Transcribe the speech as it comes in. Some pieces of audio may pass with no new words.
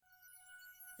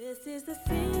This is the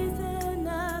season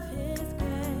of His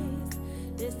grace.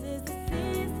 This is the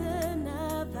season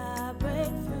of our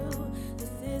breakthrough. This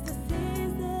is the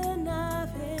season of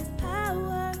His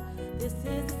power. This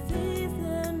is the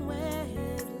season where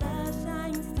His love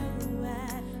shines through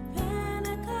at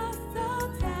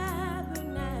Pentecostal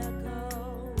Tabernacle,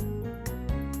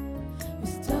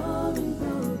 restoring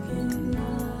broken love.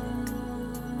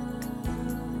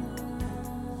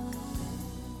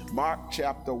 Mark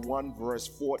chapter 1, verse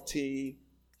 14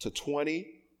 to 20.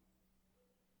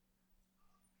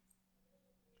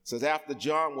 Says, after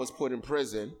John was put in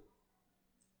prison,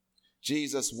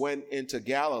 Jesus went into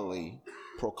Galilee,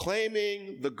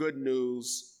 proclaiming the good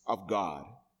news of God.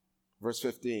 Verse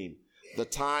 15, the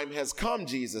time has come,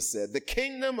 Jesus said. The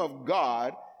kingdom of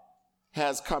God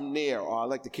has come near. Or I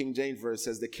like the King James verse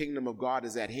says, the kingdom of God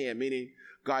is at hand, meaning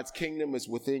God's kingdom is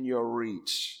within your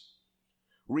reach.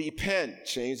 Repent,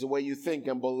 change the way you think,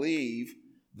 and believe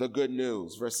the good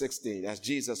news. Verse 16, as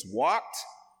Jesus walked,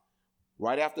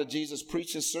 right after Jesus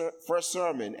preached his first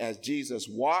sermon, as Jesus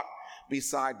walked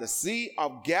beside the Sea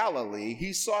of Galilee,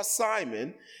 he saw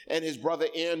Simon and his brother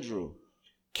Andrew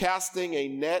casting a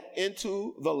net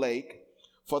into the lake,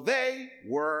 for they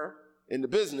were in the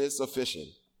business of fishing.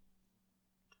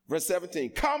 Verse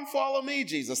 17, come follow me,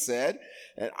 Jesus said,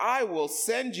 and I will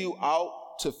send you out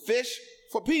to fish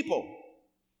for people.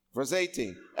 Verse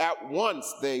 18, at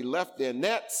once they left their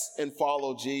nets and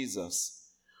followed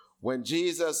Jesus. When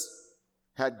Jesus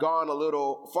had gone a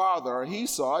little farther, he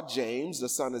saw James, the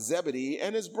son of Zebedee,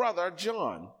 and his brother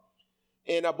John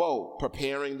in a boat,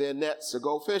 preparing their nets to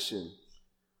go fishing.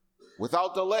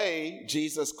 Without delay,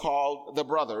 Jesus called the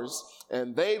brothers,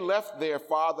 and they left their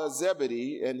father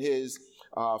Zebedee and his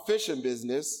fishing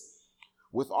business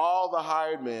with all the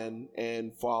hired men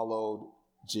and followed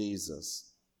Jesus.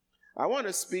 I want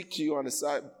to speak to you on the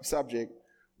subject,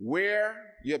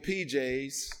 wear your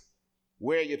PJs,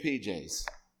 wear your PJs.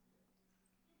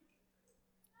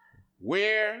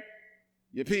 Wear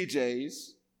your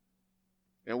PJs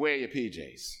and wear your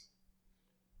PJs.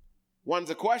 One's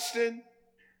a question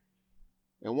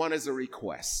and one is a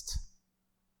request.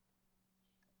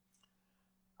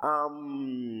 I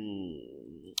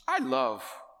love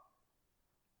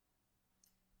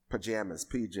pajamas,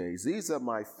 PJs. These are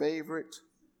my favorite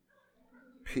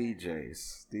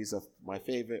PJs. These are my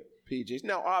favorite PJs.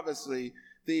 Now, obviously,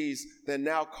 they're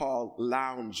now called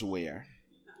loungewear.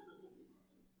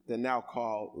 They're now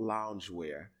called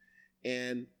loungewear.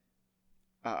 And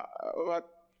but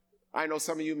I know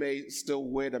some of you may still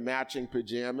wear the matching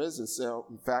pajamas, and so,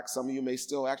 in fact, some of you may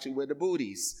still actually wear the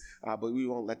booties, but we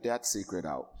won't let that secret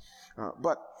out.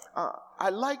 But I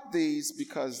like these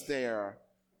because they're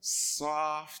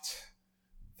soft.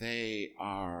 They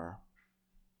are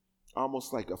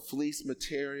almost like a fleece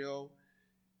material,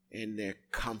 and they're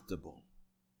comfortable.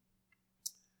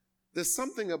 There's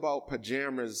something about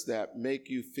pajamas that make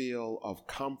you feel of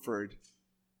comfort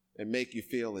and make you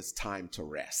feel it's time to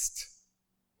rest.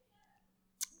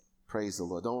 Praise the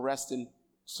Lord. Don't rest in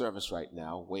service right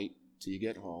now. Wait till you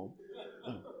get home.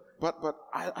 But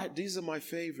these are my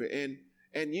favorite.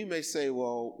 And you may say,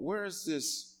 well, where's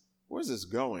this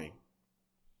going?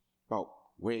 Well,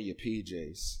 wear your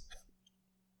PJs.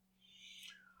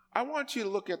 I want you to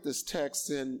look at this text,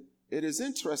 and it is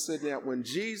interesting that when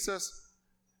Jesus,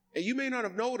 and you may not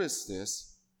have noticed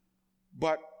this,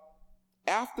 but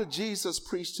after Jesus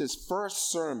preached his first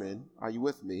sermon, are you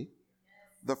with me?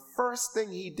 The first thing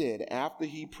he did after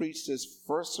he preached his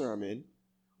first sermon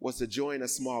was to join a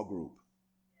small group.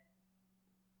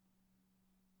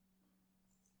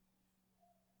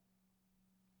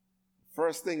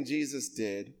 First thing Jesus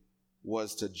did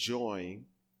was to join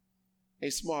a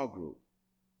small group.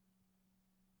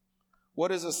 What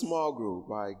is a small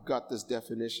group? I got this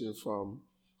definition from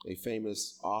a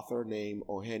famous author named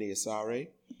Ohene Asare.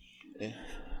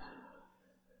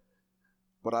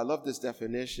 But I love this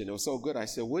definition. It was so good. I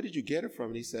said, where did you get it from?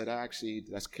 And he said, actually,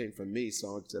 that came from me.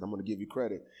 So I said, I'm going to give you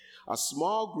credit. A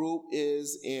small group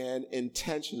is an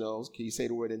intentional. Can you say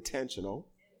the word intentional?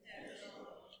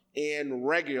 And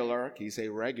regular. Can you say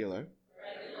regular?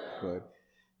 Good.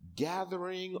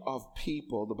 Gathering of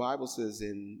people. The Bible says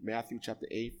in Matthew chapter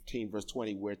 18, verse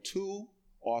 20, where 2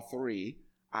 or 3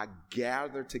 are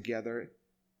gathered together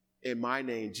in my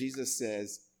name, Jesus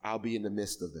says, I'll be in the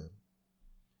midst of them.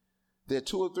 There are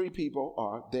 2 or 3 people,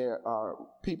 or there are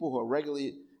people who are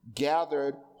regularly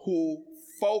gathered who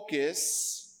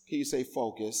focus. Can you say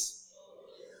focus?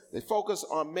 They focus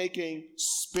on making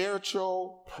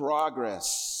spiritual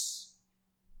progress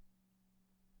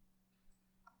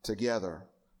together.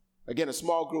 Again, a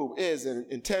small group is an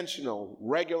intentional,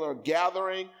 regular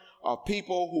gathering of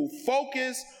people who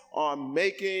focus on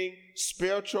making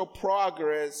spiritual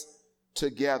progress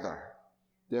together.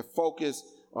 They're focused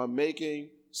on making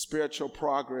spiritual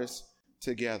progress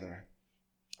together.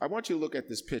 I want you to look at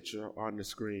this picture on the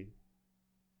screen.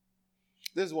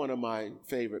 This is one of my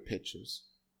favorite pictures.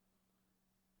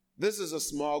 This is a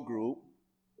small group.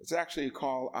 It's actually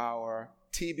called our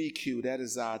TBQ. That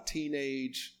is our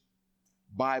Teenage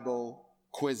Bible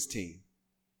Quiz Team.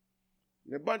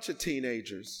 And a bunch of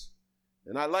teenagers.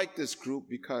 And I like this group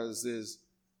because there's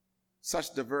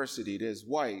such diversity. There's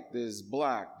white, there's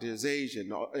black, there's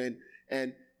Asian,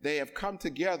 and they have come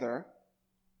together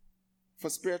for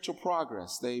spiritual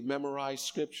progress. They memorize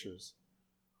scriptures.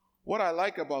 What I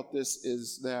like about this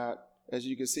is that, as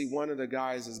you can see, one of the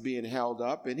guys is being held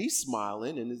up, and he's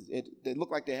smiling, and they look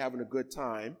like they're having a good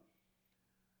time.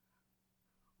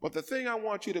 But the thing I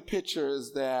want you to picture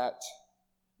is that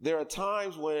there are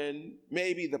times when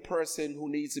maybe the person who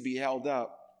needs to be held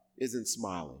up isn't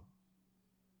smiling.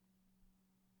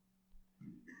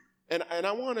 And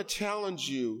I want to challenge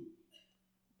you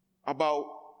about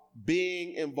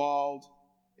being involved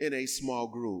in a small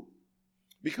group.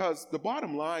 Because the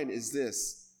bottom line is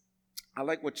this. I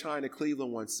like what China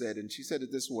Cleveland once said, and she said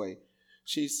it this way.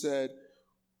 She said,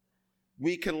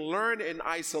 we can learn in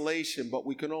isolation, but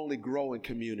we can only grow in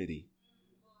community.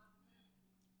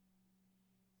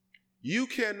 You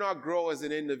cannot grow as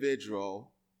an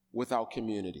individual without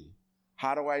community.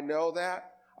 How do I know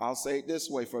that? I'll say it this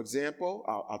way. For example,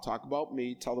 I'll talk about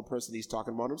me, tell the person he's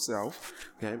talking about himself.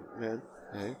 Okay.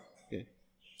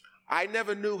 I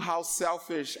never knew how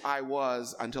selfish I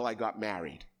was until I got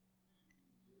married.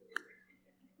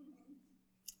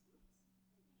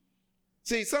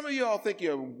 See, some of you all think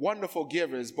you're wonderful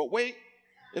givers, but wait,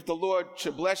 if the Lord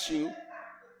should bless you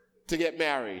to get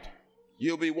married,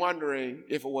 you'll be wondering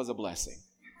if it was a blessing.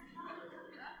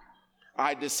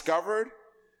 I discovered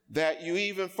that you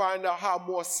even find out how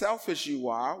more selfish you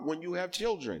are when you have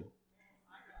children.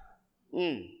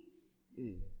 Do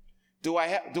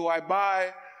I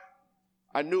buy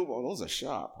a new, oh, those are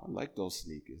sharp. I like those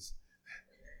sneakers.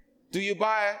 Do you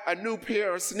buy a new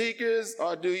pair of sneakers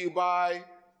or do you buy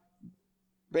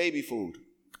baby food?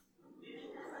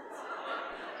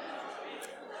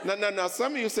 No.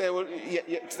 Some of you say, well,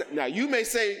 yeah. Now you may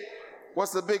say,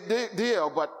 what's the big deal?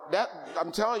 But that,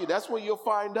 I'm telling you, that's where you'll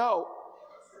find out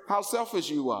how selfish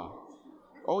you are.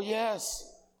 Oh,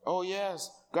 yes.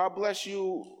 God bless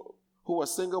you who are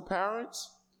single parents,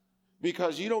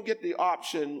 because you don't get the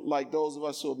option like those of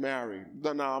us who are married.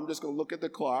 No, I'm just going to look at the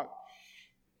clock.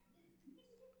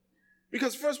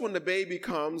 Because first when the baby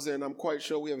comes, and I'm quite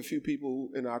sure we have a few people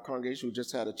in our congregation who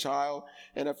just had a child,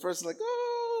 and at first like,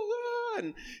 oh,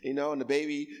 and and the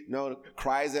baby,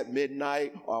 cries at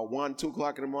midnight or 1, 2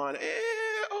 o'clock in the morning,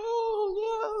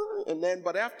 and then,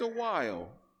 but after a while,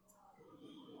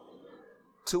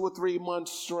 2 or 3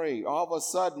 months straight, all of a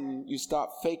sudden you start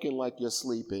faking like you're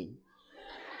sleeping,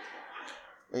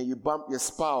 and you bump your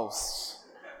spouse.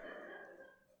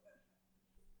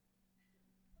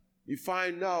 You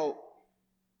find out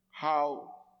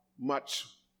how much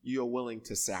you're willing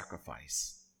to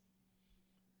sacrifice.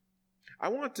 I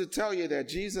want to tell you that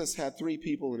Jesus had 3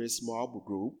 people in his small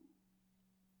group.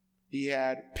 He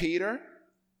had Peter,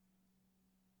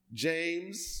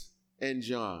 James, and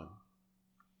John.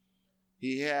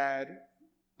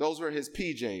 Those were his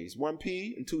PJs, 1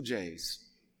 P and 2 J's.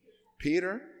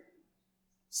 Peter,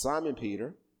 Simon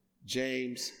Peter,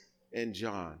 James, and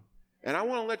John. And I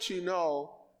want to let you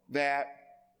know that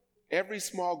every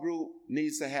small group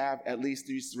needs to have at least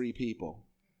these 3 people.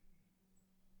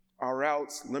 Or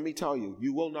else, let me tell you,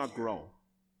 you will not grow.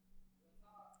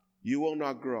 You will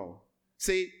not grow.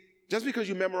 See, just because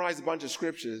you memorize a bunch of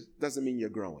scriptures doesn't mean you're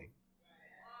growing.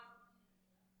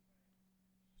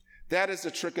 That is the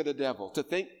trick of the devil,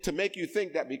 to make you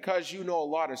think that because you know a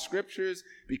lot of scriptures,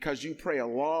 because you pray a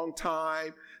long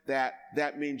time,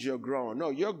 that means you're growing. No,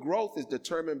 your growth is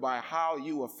determined by how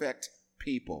you affect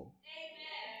people.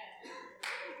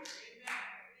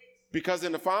 Because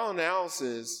in the final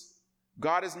analysis,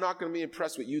 God is not going to be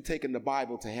impressed with you taking the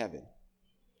Bible to heaven.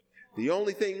 The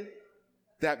only thing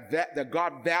that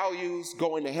God values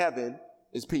going to heaven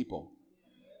is people.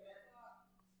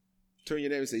 Turn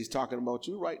your neighbor and say, he's talking about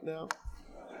you right now.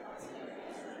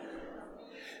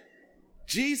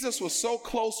 Jesus was so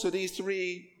close to these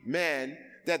 3 men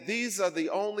that these are the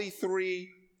only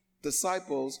 3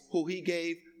 disciples who he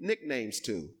gave nicknames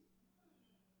to.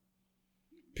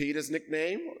 Peter's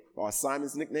nickname, or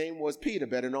Simon's nickname, was Peter,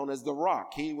 better known as The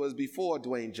Rock. He was before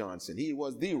Dwayne Johnson. He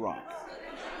was The Rock.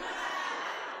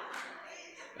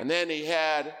 And then he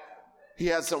had he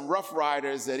had some rough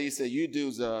riders that he said, you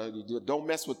dudes, don't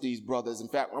mess with these brothers. In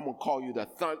fact, I'm going to call you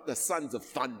the sons of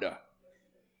thunder.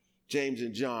 James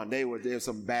and John, they were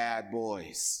some bad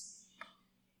boys.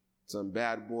 Some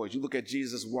bad boys. You look at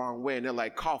Jesus wrong way and they're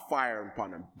like, call fire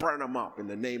upon him. Burn him up in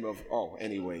the name of,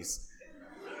 anyways.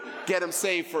 Get him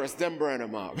saved first, then burn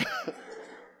him up.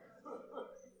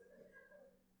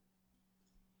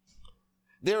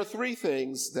 There are 3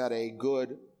 things that a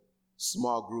good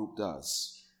small group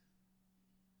does.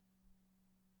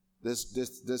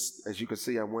 This, as you can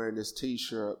see, I'm wearing this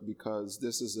t-shirt because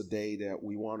this is a day that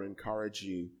we want to encourage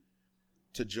you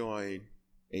to join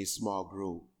a small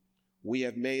group. We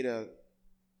have made a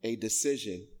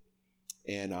decision,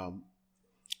 and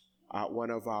one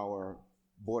of our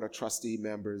board of trustee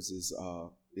members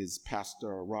is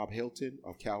Pastor Rob Hilton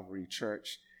of Calvary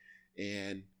Church,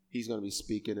 and he's going to be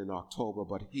speaking in October.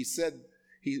 But he said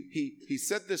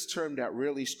this term that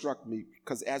really struck me,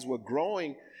 because as we're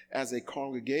growing as a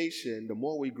congregation, the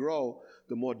more we grow,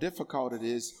 the more difficult it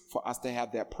is for us to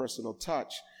have that personal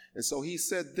touch. And so he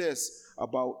said this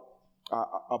about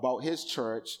his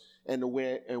church and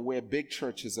where big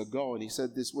churches are going. He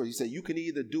said this word. He said you can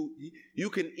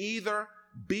either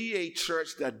be a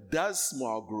church that does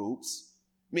small groups,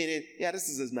 meaning, yeah, this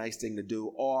is a nice thing to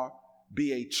do, or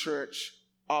be a church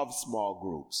of small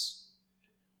groups.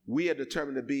 We are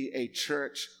determined to be a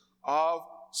church of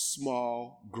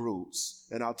small groups,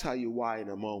 and I'll tell you why in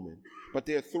a moment. But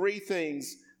there are 3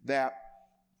 things that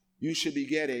you should be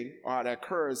getting or that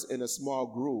occurs in a small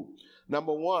group.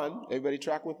 Number 1, everybody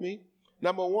track with me?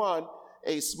 Number 1,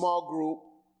 a small group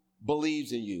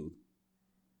believes in you.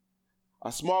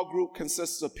 A small group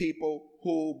consists of people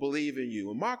who believe in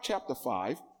you. In Mark chapter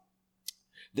 5,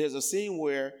 there's a scene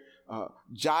where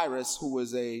Jairus, who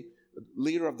was a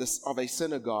leader of a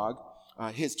synagogue,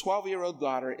 his 12-year-old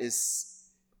daughter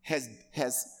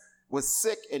was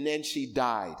sick, and then she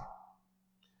died.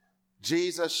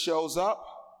 Jesus shows up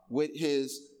with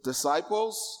his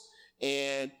disciples,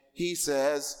 and he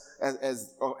says,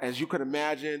 as you can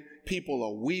imagine, people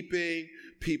are weeping,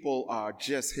 people are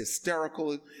just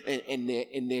hysterical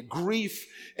in their grief,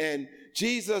 and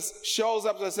Jesus shows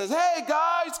up and says, hey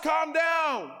guys, calm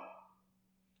down.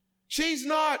 She's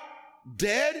not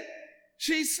dead,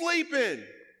 she's sleeping.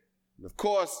 And of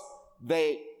course,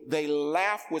 they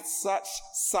laugh with such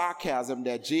sarcasm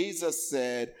that Jesus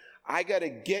said, I got to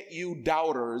get you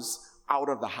doubters out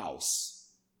of the house.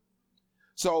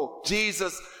 So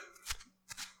Jesus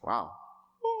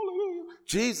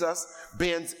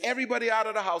bans everybody out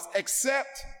of the house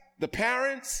except the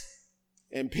parents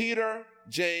and Peter,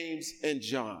 James, and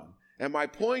John. And my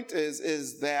point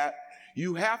is that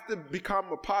you have to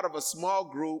become a part of a small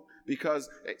group, because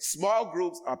small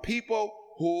groups are people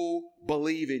who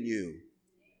believe in you.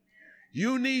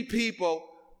 You need people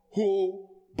who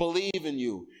believe in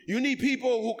you. You need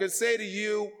people who can say to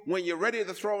you when you're ready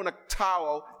to throw in a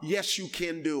towel, yes, you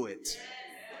can do it.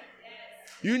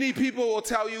 You need people who will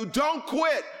tell you, don't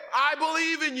quit. I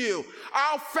believe in you.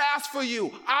 I'll fast for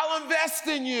you. I'll invest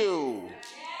in you.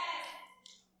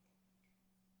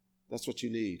 That's what you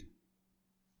need.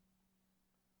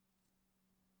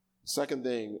 Second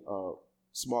thing a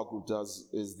small group does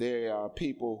is there are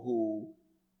people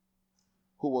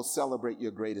who will celebrate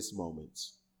your greatest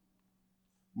moments.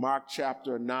 Mark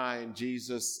chapter 9,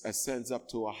 Jesus ascends up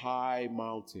to a high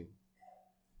mountain.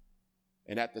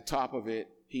 And at the top of it,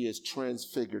 he is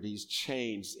transfigured. He's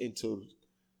changed into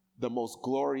the most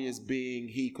glorious being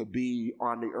he could be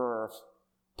on the earth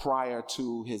prior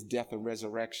to his death and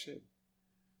resurrection.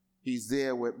 He's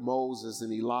there with Moses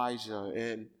and Elijah,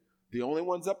 and the only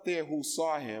ones up there who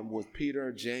saw him was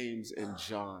Peter, James, and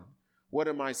John. What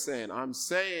am I saying? I'm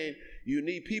saying you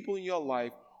need people in your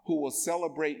life who will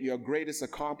celebrate your greatest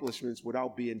accomplishments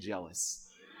without being jealous.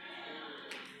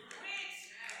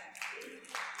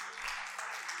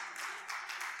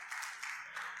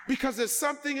 Because there's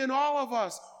something in all of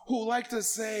us who like to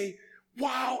say,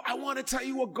 wow, I want to tell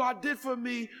you what God did for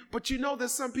me, but you know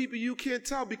there's some people you can't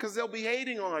tell because they'll be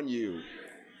hating on you.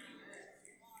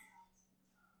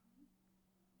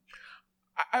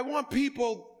 I want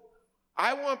people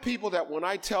that when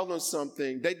I tell them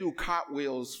something, they do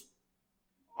cartwheels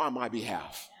on my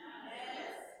behalf.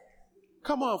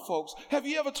 Come on, folks. Have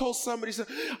you ever told somebody,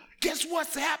 guess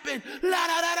what's happened? La,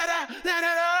 da, da, da, da, da,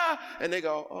 da, da. And they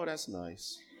go, oh, that's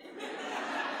nice.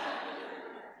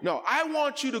 No, I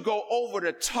want you to go over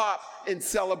the top in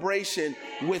celebration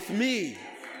with me.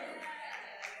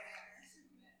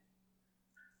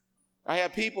 I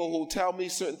have people who tell me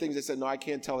certain things. They say, no, I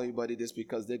can't tell anybody this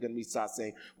because they're going to start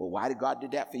saying, well, why did God do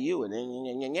that for you?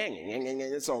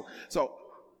 And so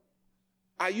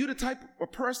are you the type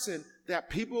of person that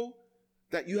people,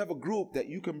 that you have a group that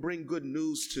you can bring good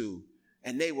news to,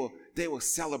 and they will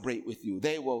celebrate with you.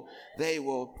 They will,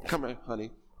 come here,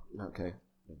 honey. Okay.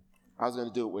 I was going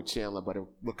to do it with Chandler, but it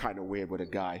looked kind of weird with a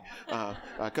guy,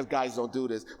 because guys don't do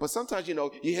this. But sometimes,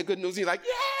 you hear good news, you're like, yay!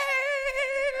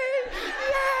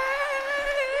 Yay!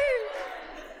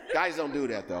 Guys don't do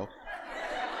that, though.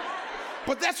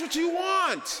 But that's what you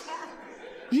want.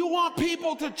 You want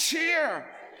people to cheer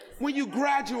when you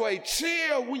graduate,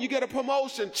 cheer when you get a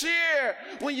promotion, cheer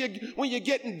when you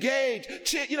get engaged,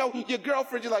 cheer, your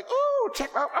girlfriend, you're like, oh, check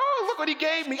out, oh, look what he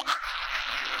gave me.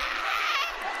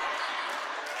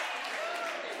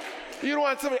 You don't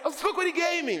want somebody, oh, look what he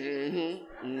gave me.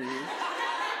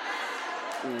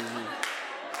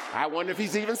 I wonder if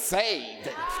he's even saved.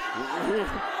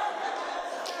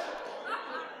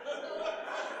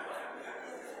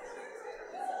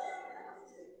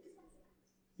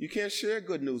 You can't share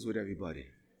good news with everybody.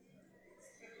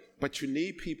 But you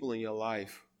need people in your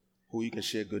life who you can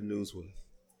share good news with.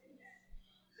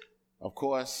 Of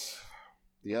course,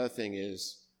 the other thing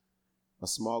is a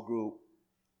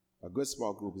good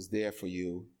small group is there for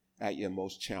you at your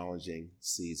most challenging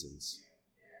seasons,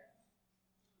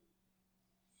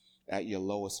 at your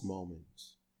lowest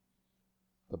moments.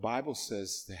 The Bible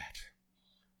says that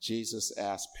Jesus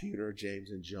asked Peter,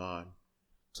 James, and John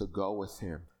to go with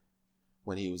him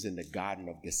when he was in the Garden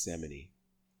of Gethsemane.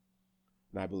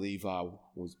 And I believe the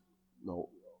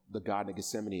Garden of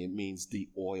Gethsemane, it means the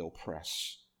oil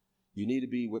press. You need to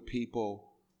be with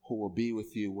people who will be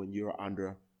with you when you're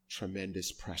under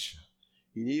tremendous pressure.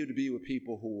 You need to be with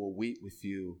people who will weep with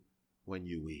you when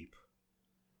you weep.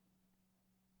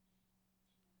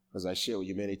 As I share with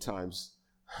you many times,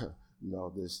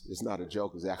 this is not a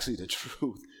joke, it's actually the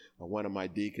truth. One of my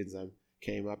deacons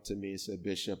came up to me and said,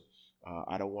 Bishop,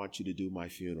 I don't want you to do my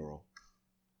funeral.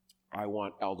 I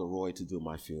want Elder Roy to do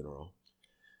my funeral.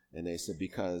 And they said,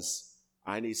 because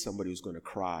I need somebody who's going to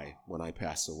cry when I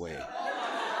pass away.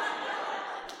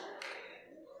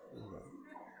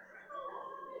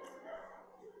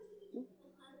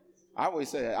 I always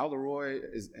say that Elder Roy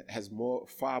has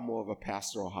far more of a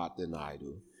pastoral heart than I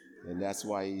do. And that's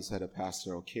why he's had a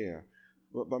pastoral care.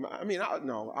 But I mean,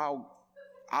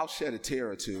 I'll shed a tear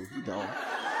or two,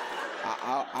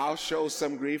 I'll show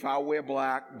some grief. I'll wear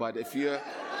black. But if you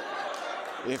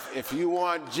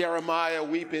want Jeremiah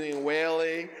weeping and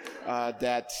wailing,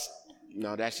 that's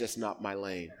just not my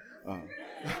lane.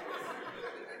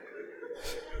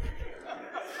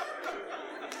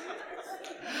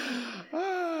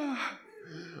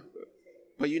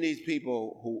 But you need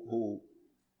people who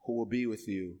will be with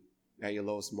you at your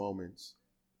lowest moments.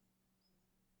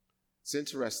 It's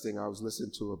interesting. I was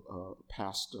listening to a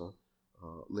pastor,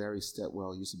 Larry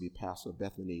Stetwell. He used to be pastor of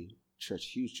Bethany Church,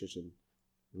 huge church in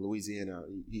Louisiana.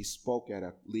 He spoke at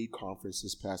a lead conference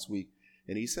this past week,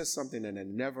 and he said something that I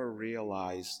never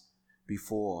realized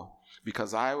before.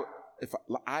 Because I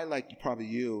like probably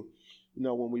you,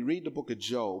 when we read the book of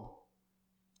Job,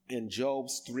 and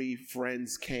Job's 3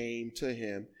 friends came to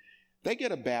him, they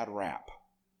get a bad rap.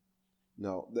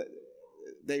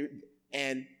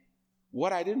 And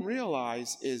what I didn't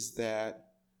realize is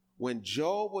that when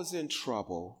Job was in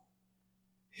trouble,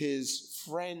 his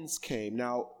friends came.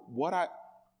 Now, what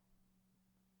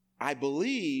I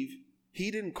believe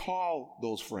he didn't call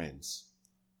those friends.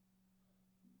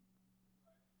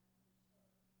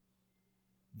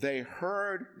 They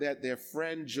heard that their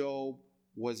friend Job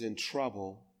was in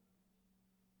trouble,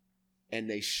 and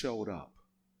they showed up.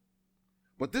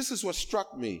 But this is what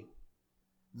struck me.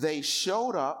 They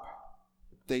showed up,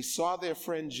 they saw their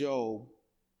friend Job,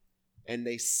 and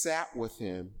they sat with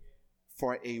him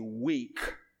for a week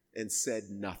and said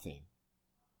nothing.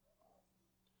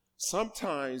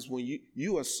 Sometimes when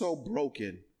you are so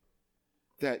broken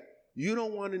that you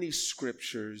don't want any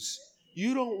scriptures,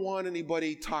 you don't want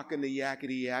anybody talking the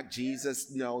yakety yak. Jesus,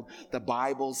 the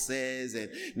Bible says, and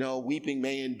weeping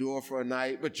may endure for a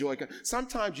night, but joy comes.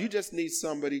 Sometimes you just need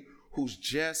somebody who's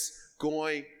just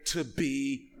going to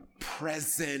be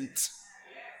present.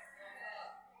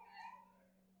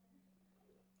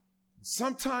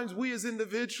 Sometimes we as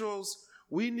individuals,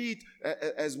 we need,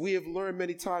 as we have learned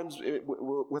many times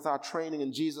with our training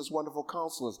in Jesus' Wonderful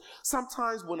Counselors,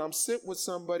 sometimes when I'm sitting with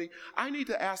somebody, I need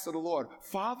to ask the Lord,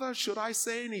 Father, should I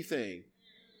say anything?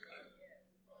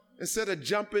 Instead of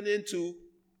jumping into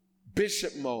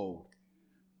bishop mode,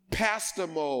 pastor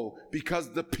mode,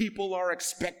 because the people are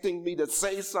expecting me to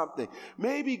say something.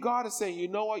 Maybe God is saying, you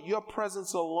know what? Your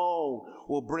presence alone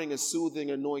will bring a soothing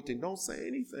anointing. Don't say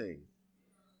anything.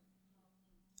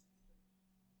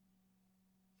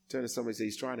 Turn to somebody and say,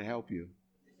 he's trying to help you.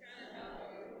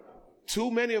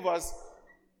 Too many of us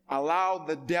allow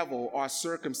the devil or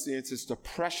circumstances to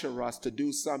pressure us to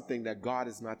do something that God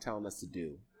is not telling us to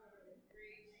do.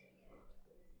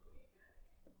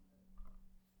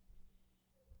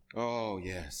 Oh,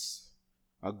 yes.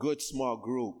 A good small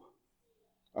group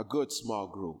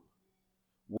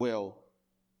will,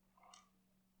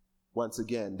 once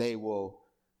again, they will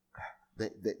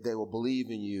believe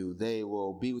in you. They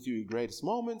will be with you in your greatest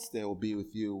moments. They will be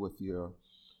with you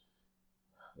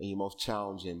in your most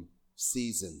challenging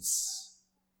seasons.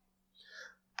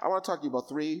 I want to talk to you about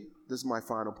this is my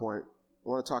final point. I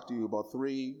want to talk to you about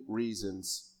 3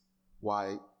 reasons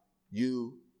why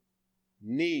you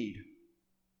need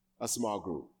a small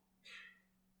group.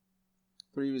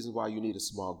 3 reasons why you need a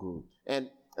small group. And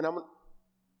I'm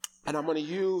going to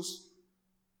use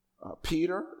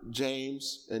Peter,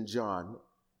 James, and John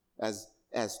as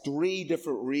 3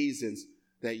 different reasons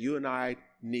that you and I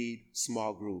need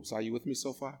small groups. Are you with me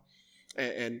so far?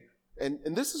 And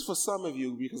this is for some of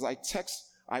you, because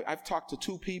I've talked to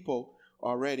 2 people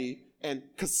already, and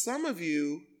because some of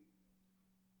you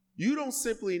don't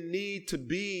simply need to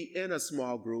be in a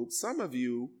small group. Some of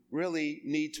you really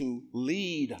need to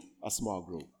lead a small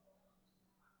group.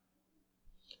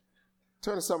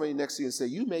 Turn to somebody next to you and say,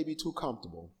 you may be too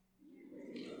comfortable.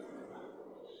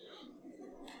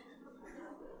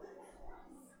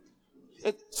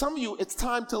 Some of you, it's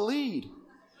time to lead.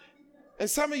 And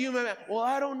some of you may, well,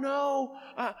 I don't know.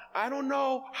 I don't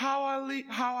know how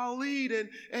I'll lead.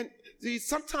 And see,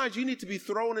 sometimes you need to be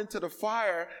thrown into the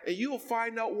fire, and you will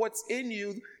find out what's in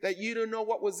you that you don't know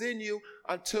what was in you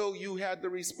until you had the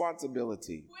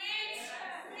responsibility.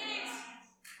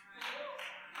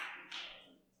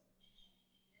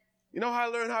 You know how I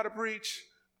learned how to preach?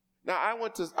 Now,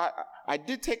 I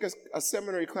did take a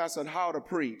seminary class on how to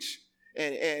preach,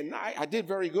 and I did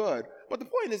very good. But the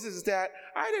point is that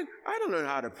I didn't learn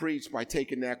how to preach by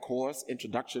taking that course,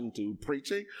 Introduction to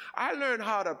Preaching. I learned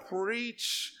how to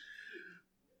preach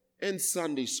in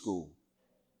Sunday school.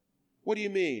 What do you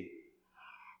mean?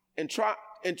 In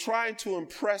trying to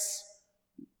impress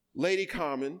Lady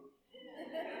Carmen.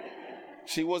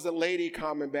 She wasn't Lady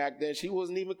Carmen back then. She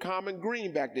wasn't even Carmen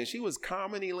Green back then. She was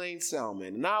Carmen Elaine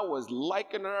Selman. And I was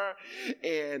liking her.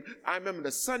 And I remember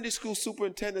the Sunday school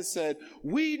superintendent said,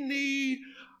 we need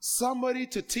somebody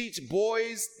to teach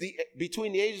boys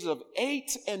between the ages of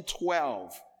 8 and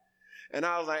 12. And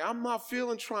I was like, I'm not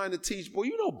feeling trying to teach boys.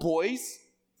 You know boys.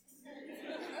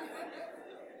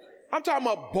 I'm talking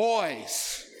about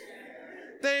boys.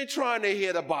 They ain't trying to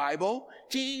hear the Bible.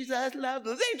 Jesus loves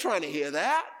us. They ain't trying to hear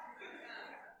that.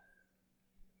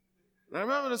 And I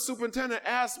remember the superintendent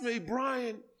asked me,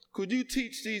 Brian, could you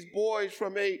teach these boys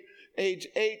from age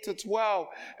 8 to 12?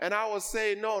 And I was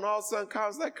saying no, and all of a sudden I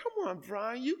was like, come on,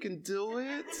 Brian, you can do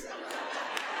it.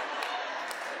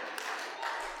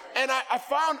 And I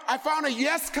found a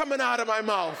yes coming out of my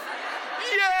mouth.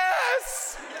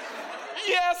 Yes!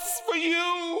 Yes for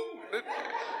you!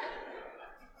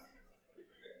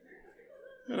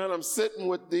 And then I'm sitting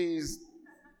with these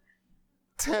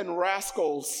 10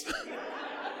 rascals.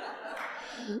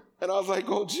 And I was like,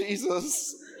 oh,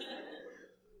 Jesus.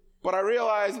 But I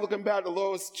realized, looking back, the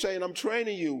Lord was saying, I'm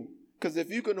training you. Because if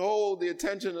you can hold the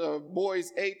attention of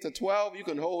boys 8 to 12, you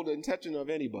can hold the attention of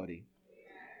anybody.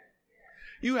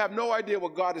 You have no idea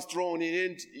what God is throwing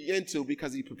you into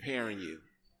because he's preparing you.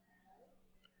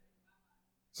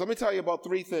 So let me tell you about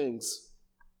 3 things.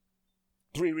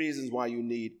 3 reasons why you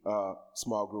need a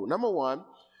small group. Number 1,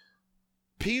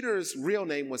 Peter's real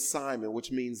name was Simon,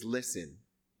 which means listen.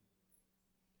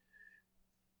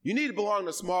 You need to belong to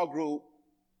a small group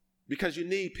because you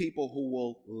need people who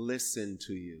will listen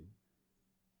to you.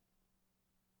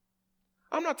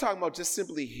 I'm not talking about just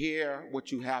simply hear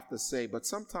what you have to say, but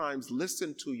sometimes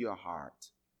listen to your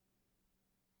heart.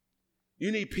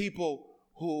 You need people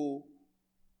who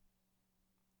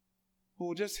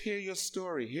will just hear your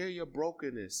story, hear your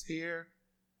brokenness, hear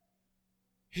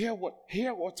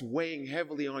what's weighing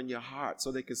heavily on your heart,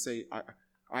 so they can say,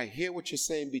 I hear what you're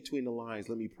saying between the lines.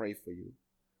 Let me pray for you.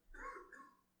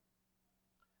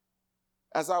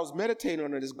 As I was meditating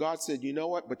on this, God said, you know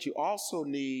what? But you also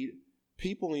need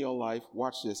people in your life,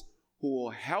 watch this, who will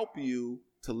help you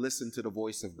to listen to the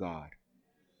voice of God.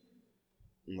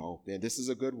 No, man, this is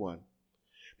a good one.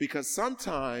 Because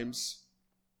sometimes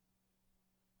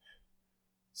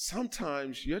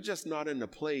you're just not in the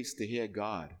place to hear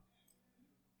God.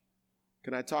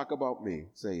 Can I talk about me?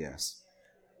 Say yes.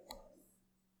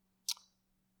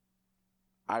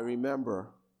 I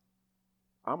remember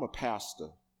I'm a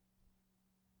pastor.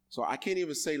 So I can't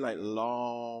even say like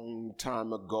long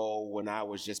time ago when I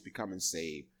was just becoming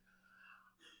saved.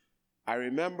 I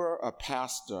remember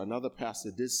another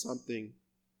pastor did something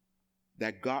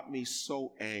that got me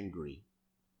so angry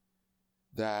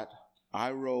that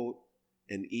I wrote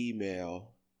an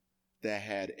email that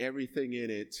had everything in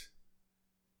it.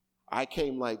 I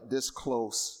came like this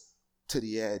close to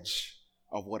the edge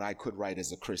of what I could write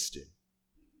as a Christian.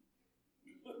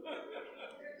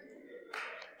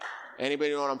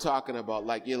 Anybody know what I'm talking about?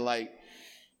 I'm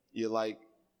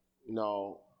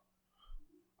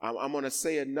going to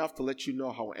say enough to let you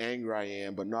know how angry I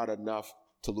am, but not enough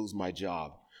to lose my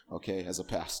job, okay, as a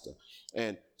pastor.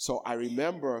 And so I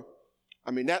remember,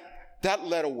 that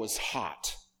letter was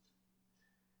hot.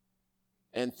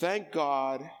 And thank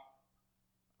God,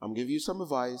 I'm going to give you some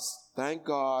advice. Thank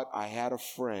God I had a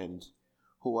friend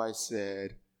who I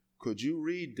said, could you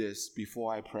read this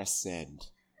before I press send?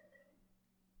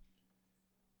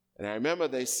 And I remember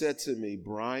they said to me,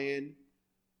 Brian,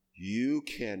 you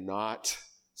cannot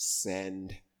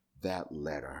send that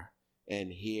letter.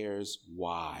 And here's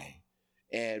why.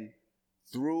 And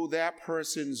through that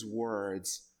person's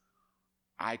words,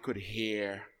 I could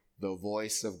hear the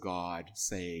voice of God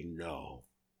saying no.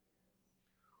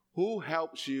 Who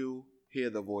helps you hear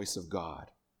the voice of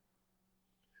God?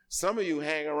 Some of you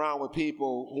hang around with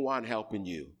people who aren't helping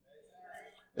you.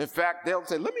 In fact, they'll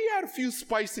say, let me add a few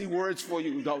spicy words for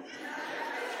you.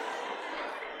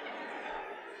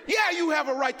 Yeah, you have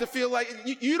a right to feel like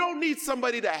you don't need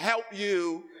somebody to help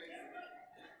you.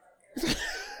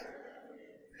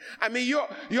 You're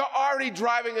already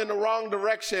driving in the wrong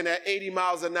direction at 80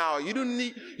 miles an hour. You don't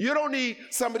need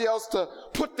somebody else to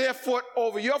put their foot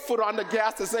over your foot on the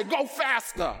gas and say, go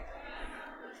faster.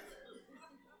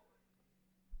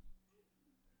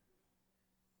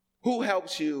 Who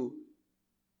helps you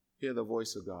hear the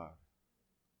voice of God?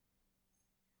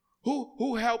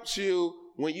 Who helps you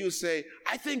when you say,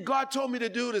 I think God told me to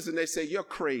do this, and they say, you're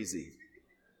crazy.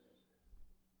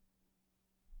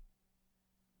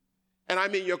 And I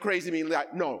mean, you're crazy, mean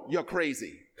like, no, you're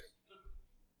crazy.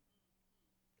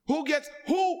 Who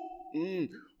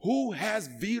has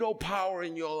veto power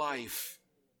in your life?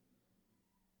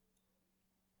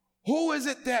 Who is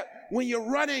it that when you're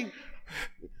running,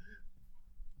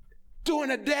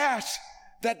 doing a dash,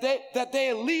 that they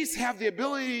at least have the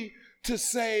ability to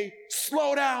say,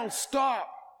 slow down, stop?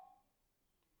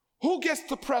 Who gets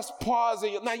to press pause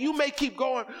in your life? Now, you may keep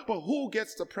going, but who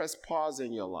gets to press pause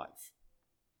in your life?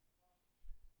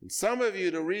 And some of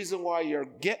you, the reason why you're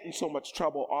getting so much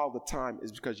trouble all the time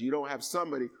is because you don't have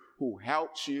somebody who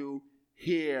helps you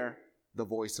hear the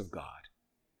voice of God.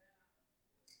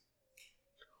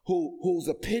 Whose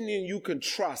opinion you can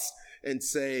trust and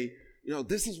say,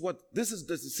 this is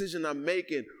the decision I'm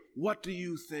making. What do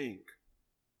you think?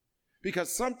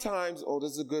 Because sometimes,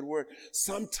 this is a good word,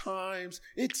 sometimes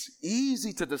it's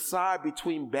easy to decide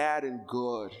between bad and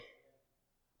good,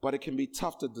 but it can be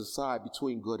tough to decide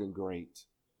between good and great.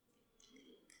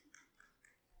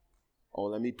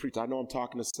 Let me preach. I know I'm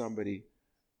talking to somebody.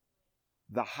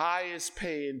 The highest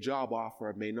paying job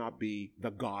offer may not be the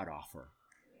God offer.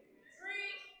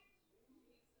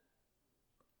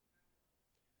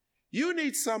 You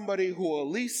need somebody who will at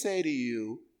least say to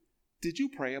you, did you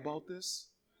pray about this?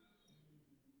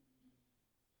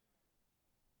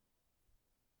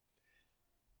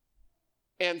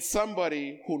 And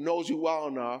somebody who knows you well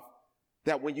enough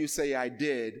that when you say I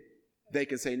did, they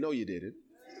can say, no, you didn't.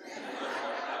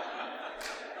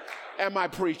 Am I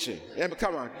preaching?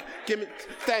 Come on, give me.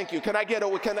 Thank you. Can I get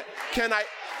a?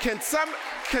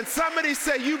 Can somebody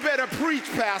say you better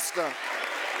preach, Pastor?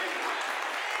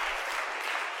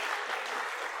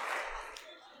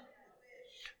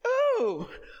 Oh,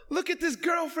 look at this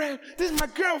girlfriend. This is my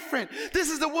girlfriend. This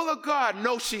is the will of God.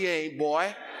 No, she ain't,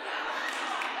 boy.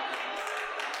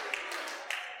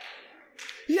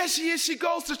 Yes, she is. She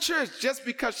goes to church. Just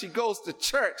because she goes to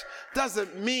church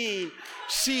doesn't mean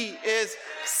she is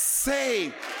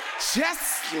saved.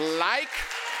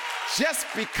 Just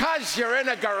because you're in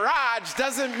a garage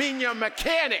doesn't mean you're a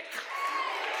mechanic.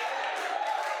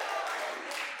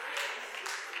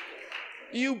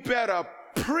 You better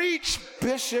preach,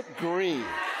 Bishop Green.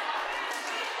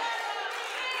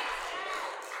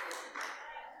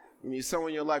 You need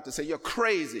someone in your life to say, you're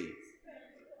crazy.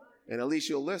 And at least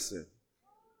you'll listen.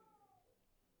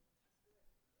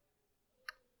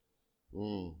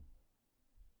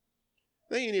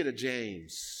 Then you need a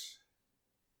James.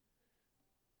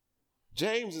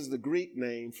 James is the Greek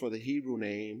name for the Hebrew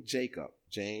name Jacob.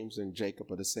 James and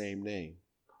Jacob are the same name.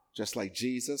 Just like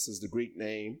Jesus is the Greek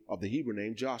name of the Hebrew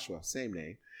name Joshua, same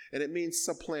name. And it means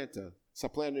supplanter.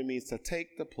 Supplanter means to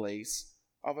take the place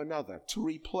of another, to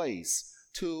replace,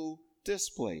 to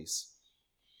displace.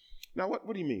 Now,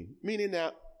 what do you mean? Meaning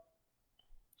that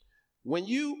when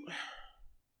you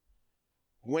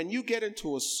When you get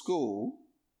into a school,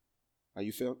 are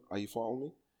you following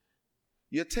me?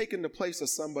 You're taking the place of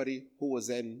somebody who was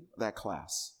in that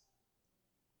class.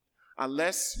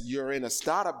 Unless you're in a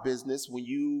startup business, when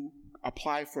you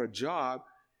apply for a job,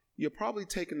 you're probably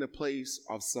taking the place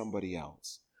of somebody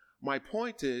else. My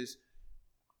point is,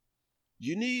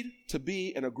 you need to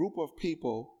be in a group of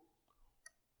people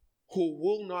who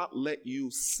will not let you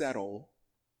settle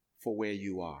for where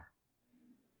you are.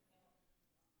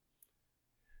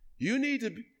 You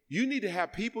need to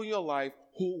have people in your life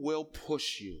who will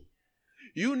push you.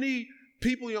 You need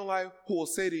people in your life who will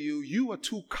say to you, you are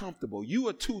too comfortable. You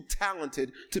are too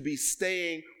talented to be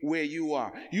staying where you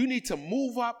are. You need to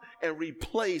move up and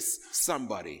replace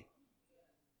somebody.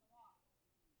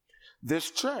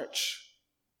 This church,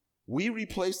 we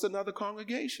replaced another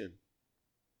congregation.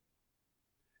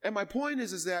 And my point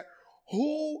is that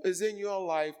who is in your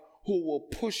life who will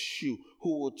push you,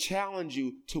 who will challenge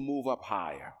you to move up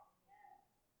higher?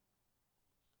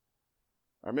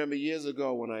 I remember years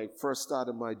ago when I first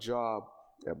started my job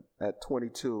at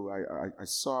 22, I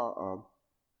saw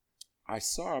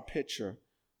a picture,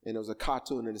 and it was a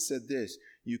cartoon, and it said this: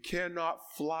 you cannot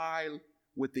fly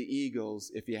with the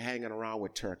eagles if you're hanging around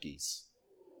with turkeys.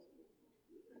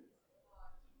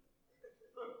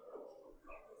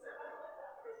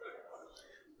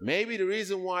 Maybe the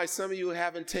reason why some of you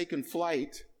haven't taken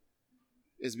flight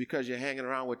is because you're hanging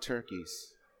around with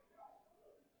turkeys.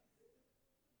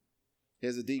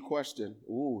 Here's a deep question.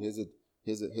 Here's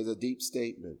a deep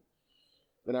statement.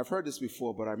 And I've heard this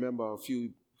before, but I remember about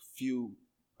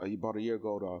a year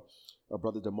ago,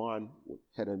 Brother Damon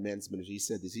had a men's ministry. He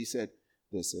said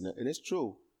this, and it's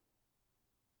true.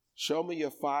 Show me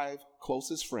your 5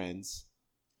 closest friends,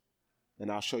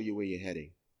 and I'll show you where you're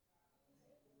heading.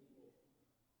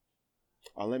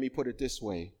 Let me put it this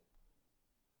way.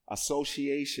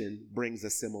 Association brings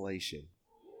assimilation.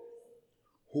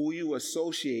 Who you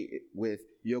associate with,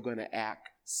 you're going to act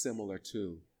similar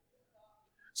to.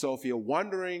 So if you're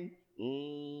wondering where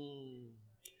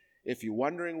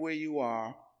you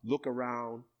are, look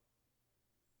around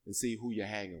and see who you're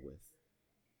hanging with.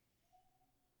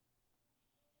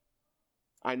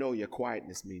 I know your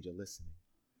quietness means you're listening.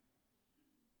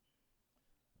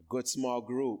 A good small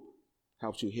group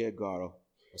helps you hear God.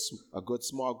 A good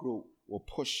small group will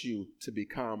push you to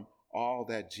become all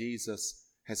that Jesus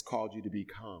has called you to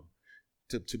become,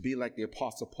 to be like the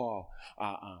Apostle Paul.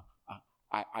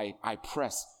 I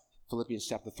press, Philippians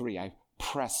chapter 3, I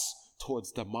press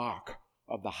towards the mark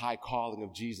of the high calling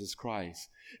of Jesus Christ.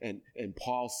 And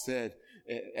Paul said,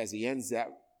 as he ends that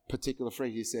particular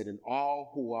phrase, he said, and all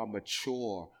who are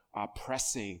mature are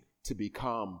pressing to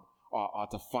become, or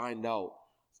to find out,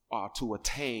 or to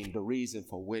attain the reason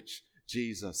for which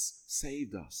Jesus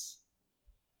saved us.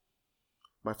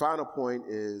 My final point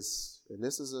is, and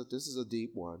this is a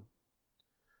deep one.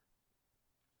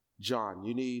 John,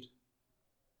 the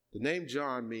name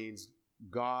John means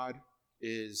God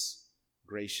is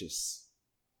gracious.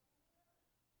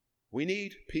 We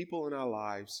need people in our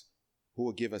lives who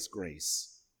will give us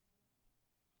grace.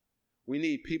 We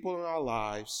need people in our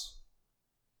lives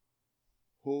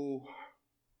who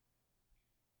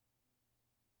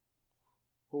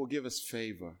will give us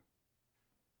favor.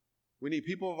 We need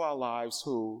people of our lives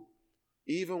who,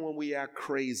 even when we act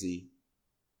crazy,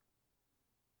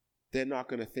 they're not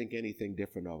going to think anything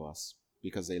different of us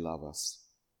because they love us.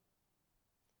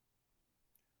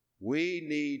 We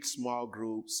need small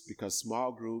groups because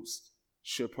small groups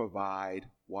should provide,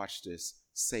 watch this,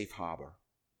 safe harbor.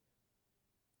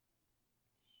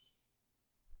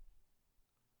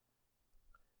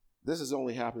 This has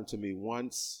only happened to me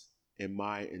once in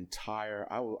my entire,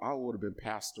 I would have been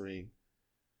pastoring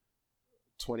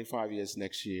 25 years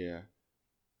next year,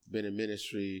 been in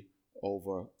ministry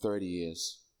over 30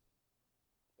 years.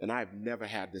 And I've never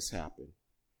had this happen.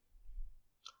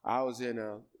 I was in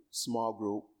a small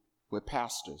group with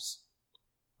pastors.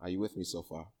 Are you with me so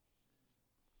far?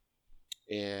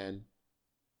 And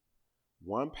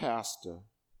one pastor,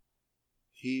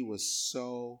 he was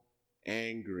so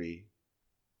angry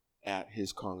at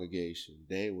his congregation.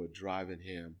 They were driving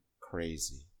him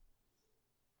crazy.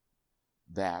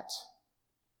 That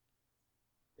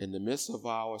in the midst of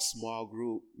our small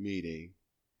group meeting,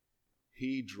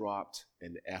 he dropped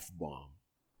an F-bomb.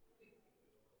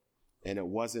 And it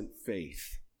wasn't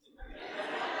faith.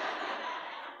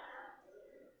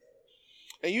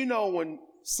 And you know, when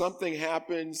something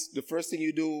happens, the first thing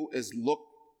you do is look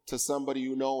to somebody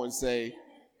you know and say,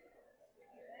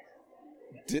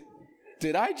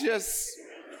 did I just...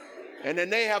 And then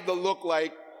they have the look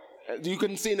like, you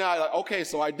can see now, like, okay,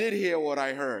 so I did hear what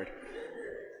I heard.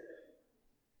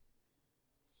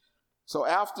 So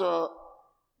after,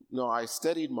 I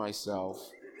steadied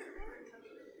myself.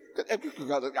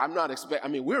 I'm not expecting. I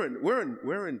mean, we're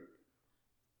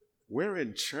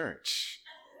in church.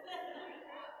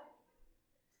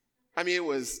 I mean,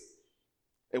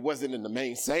 it wasn't in the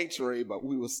main sanctuary, but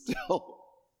we were still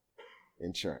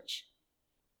in church.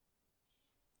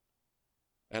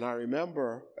 And I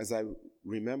remember, as I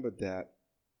remembered that,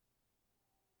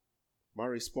 my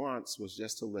response was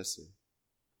just to listen.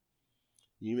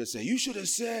 You may say, you should have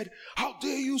said, how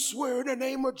dare you swear in the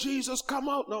name of Jesus, come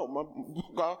out. No,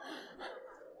 God.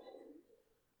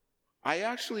 I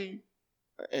actually,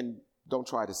 and don't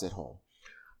try this at home,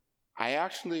 I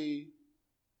actually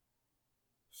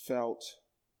felt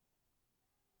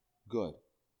good.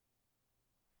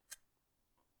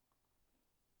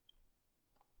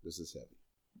 This is heavy.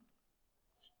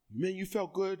 You mean you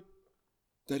felt good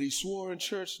that he swore in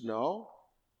church? No,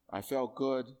 I felt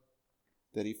good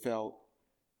that he felt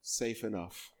safe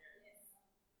enough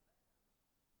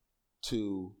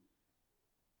to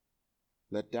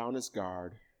let down his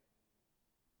guard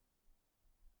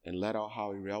and let out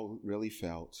how he really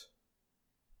felt,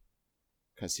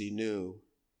 because he knew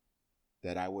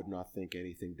that I would not think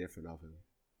anything different of him.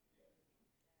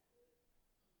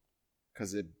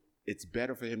 Because it's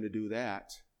better for him to do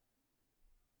that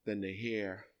than to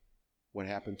hear what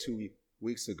happened 2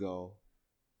 weeks ago,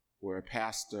 where a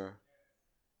pastor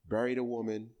buried a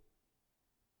woman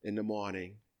in the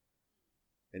morning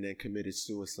and then committed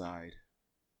suicide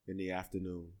in the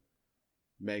afternoon.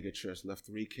 Megachurch left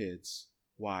 3 kids.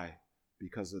 Why?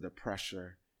 Because of the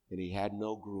pressure, and he had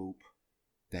no group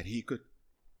that he could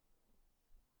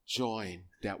join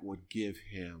that would give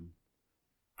him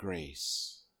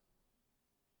grace.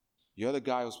 You're the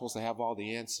guy who's supposed to have all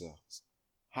the answers.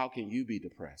 How can you be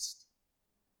depressed?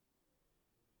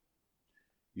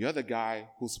 You're the guy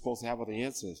who's supposed to have all the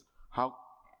answers.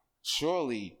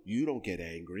 Surely you don't get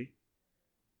angry.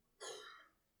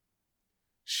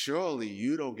 Surely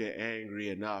you don't get angry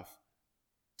enough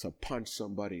to punch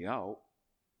somebody out.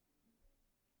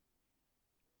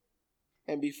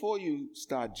 And before you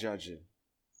start judging,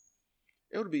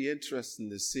 it would be interesting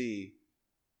to see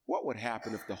what would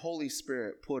happen if the Holy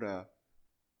Spirit put a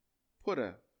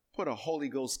Holy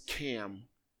Ghost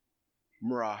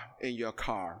camera in your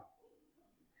car.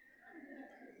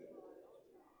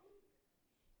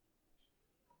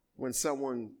 When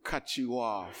someone cuts you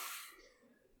off,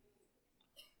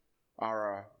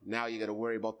 or now you got to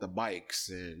worry about the bikes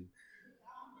and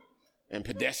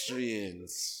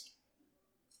pedestrians.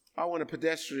 Or when a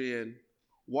pedestrian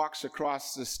walks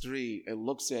across the street and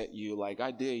looks at you like,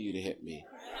 I dare you to hit me.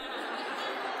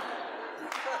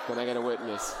 Can I get a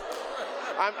witness?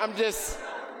 I'm just,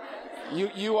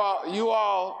 you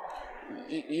all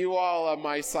are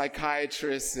my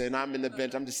psychiatrists, and I'm in the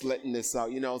bench. I'm just letting this out.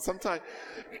 Sometimes,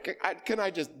 can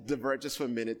I just divert just for a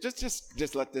minute?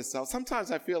 Just let this out.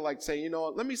 Sometimes I feel like saying,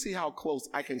 let me see how close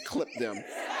I can clip them.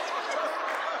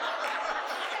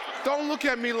 Don't look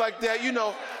at me like that.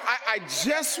 I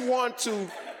just want to,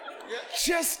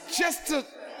 just to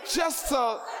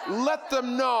let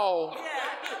them know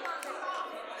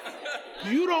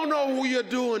you don't know who you're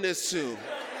doing this to.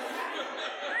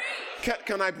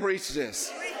 Can I preach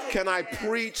this? Can I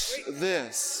preach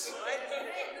this?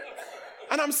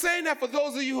 And I'm saying that for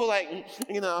those of you who are like,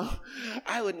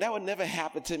 that would never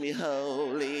happen to me.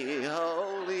 Holy,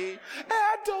 holy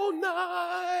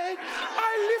Adonai,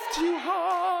 I lift you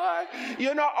high.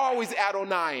 You're not always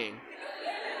Adonai-ing.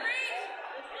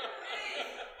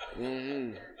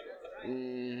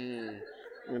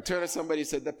 And turn to somebody and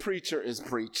say, the preacher is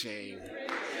preaching.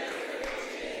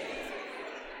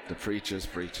 The preacher's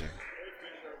preaching.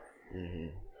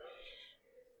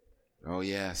 Oh,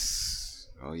 yes.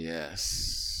 Oh,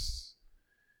 yes.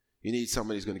 You need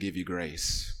somebody who's going to give you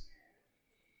grace.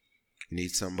 You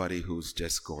need somebody who's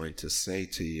just going to say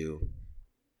to you,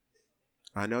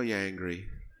 I know you're angry,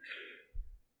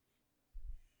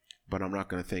 but I'm not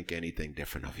going to think anything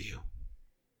different of you.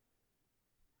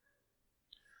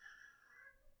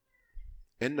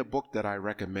 In the book that I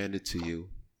recommended to you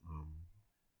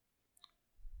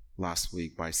last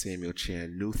week by Samuel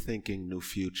Chan, New Thinking, New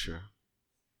Future.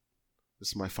 This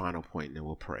is my final point, and then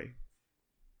we'll pray.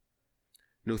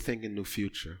 New Thinking, New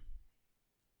Future.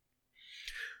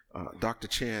 Dr.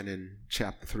 Chan in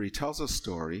chapter 3 tells a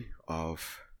story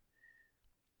of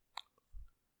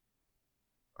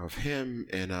him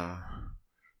and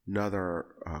another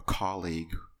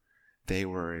colleague. They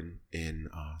were in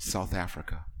South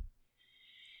Africa.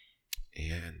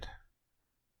 And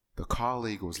the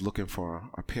colleague was looking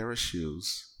for a pair of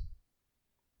shoes.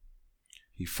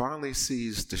 He finally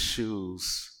sees the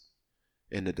shoes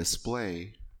in the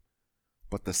display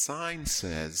But the sign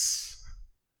says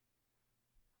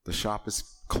the shop is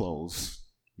closed,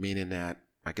 meaning that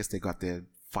I guess they got there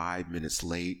 5 minutes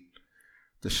late.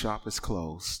 The shop is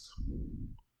closed.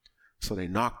 So they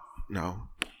knock,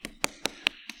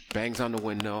 bangs on the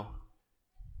window,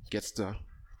 gets the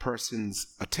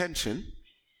person's attention,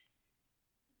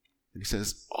 and he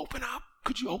says, "Open up.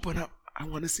 Could you open up? I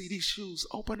want to see these shoes.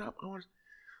 Open up."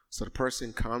 So the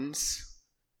person comes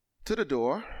to the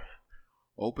door,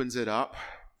 opens it up,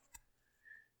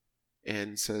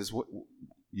 and says, "What?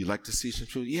 You like to see some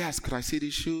shoes?" "Yes, could I see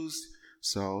these shoes?"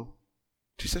 So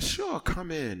she says, "Sure,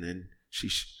 come in." And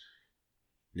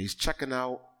he's checking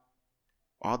out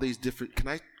all these different, can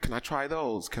I try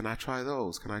those? Can I try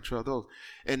those? Can I try those?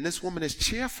 And this woman is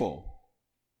cheerful.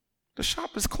 The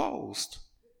shop is closed,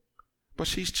 but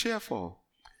she's cheerful.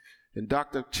 And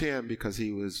Dr. Chin, because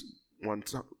he was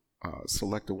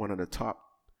selected one of the top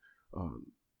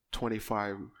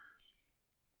 25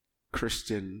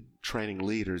 Christian training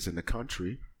leaders in the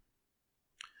country,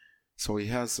 so he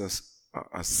has a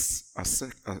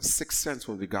sixth sense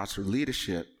when regards to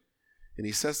leadership, and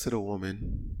he says to the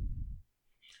woman,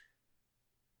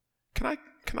 Can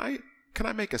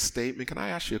I make a statement? Can I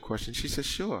ask you a question?" She says,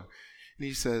 "Sure." And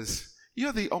he says,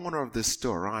 "You're the owner of this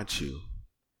store, aren't you?"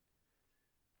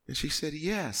 And she said,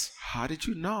 "Yes." "How did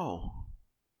you know?"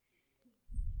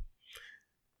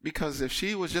 Because if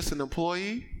she was just an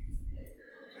employee,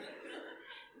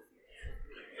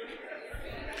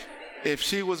 if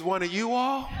she was one of you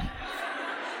all,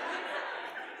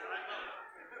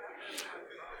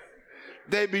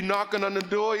 they'd be knocking on the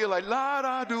door. You're like, "La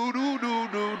da do do do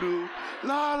do do,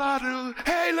 la la do.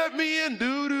 Hey, let me in,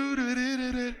 do do do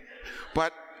do do."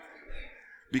 But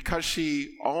because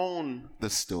she owned the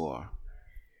store,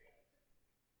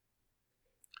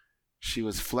 she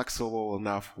was flexible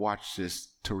enough, watch this,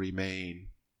 to remain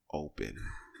open.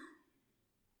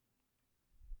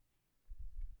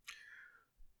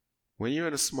 When you're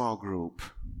in a small group,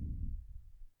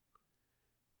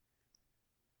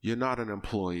 you're not an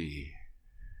employee.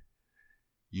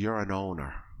 You're an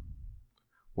owner.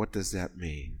 What does that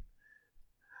mean?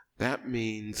 That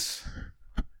means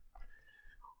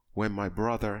when my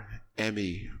brother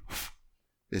Emmy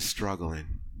is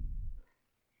struggling,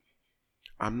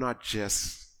 I'm not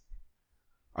just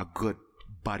a good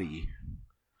buddy.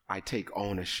 I take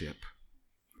ownership.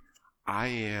 I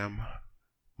am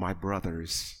my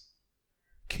brother's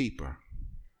keeper.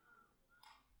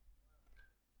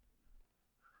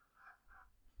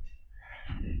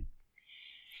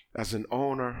 As an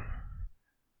owner,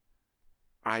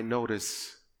 I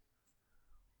notice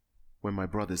when my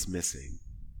brother's missing.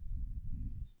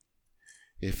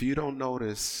 If you don't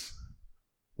notice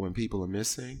when people are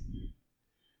missing,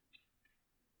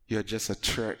 you're just a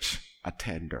church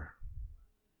attender.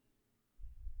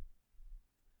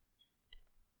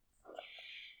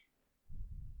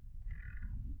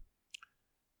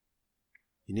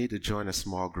 You need to join a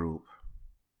small group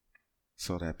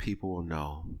so that people will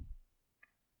know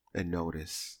and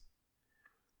notice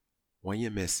when you're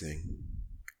missing,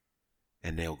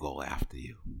 and they'll go after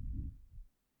you,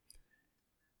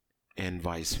 and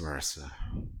vice versa.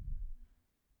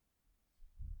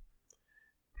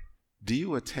 Do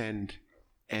you attend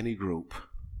any group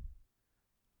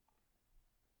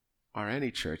or any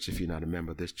church, if you're not a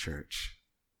member of this church,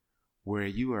 where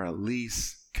you are at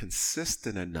least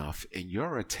consistent enough in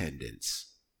your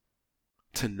attendance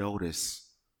to notice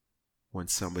when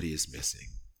somebody is missing?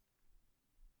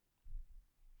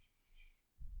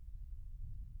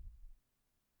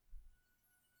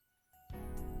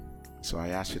 So I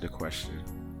ask you the question,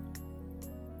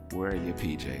 where are your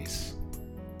PJs?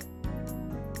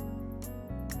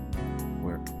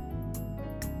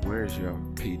 Where's your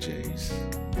PJs?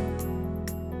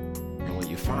 And when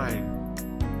you find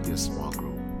your small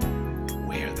group,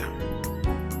 wear them.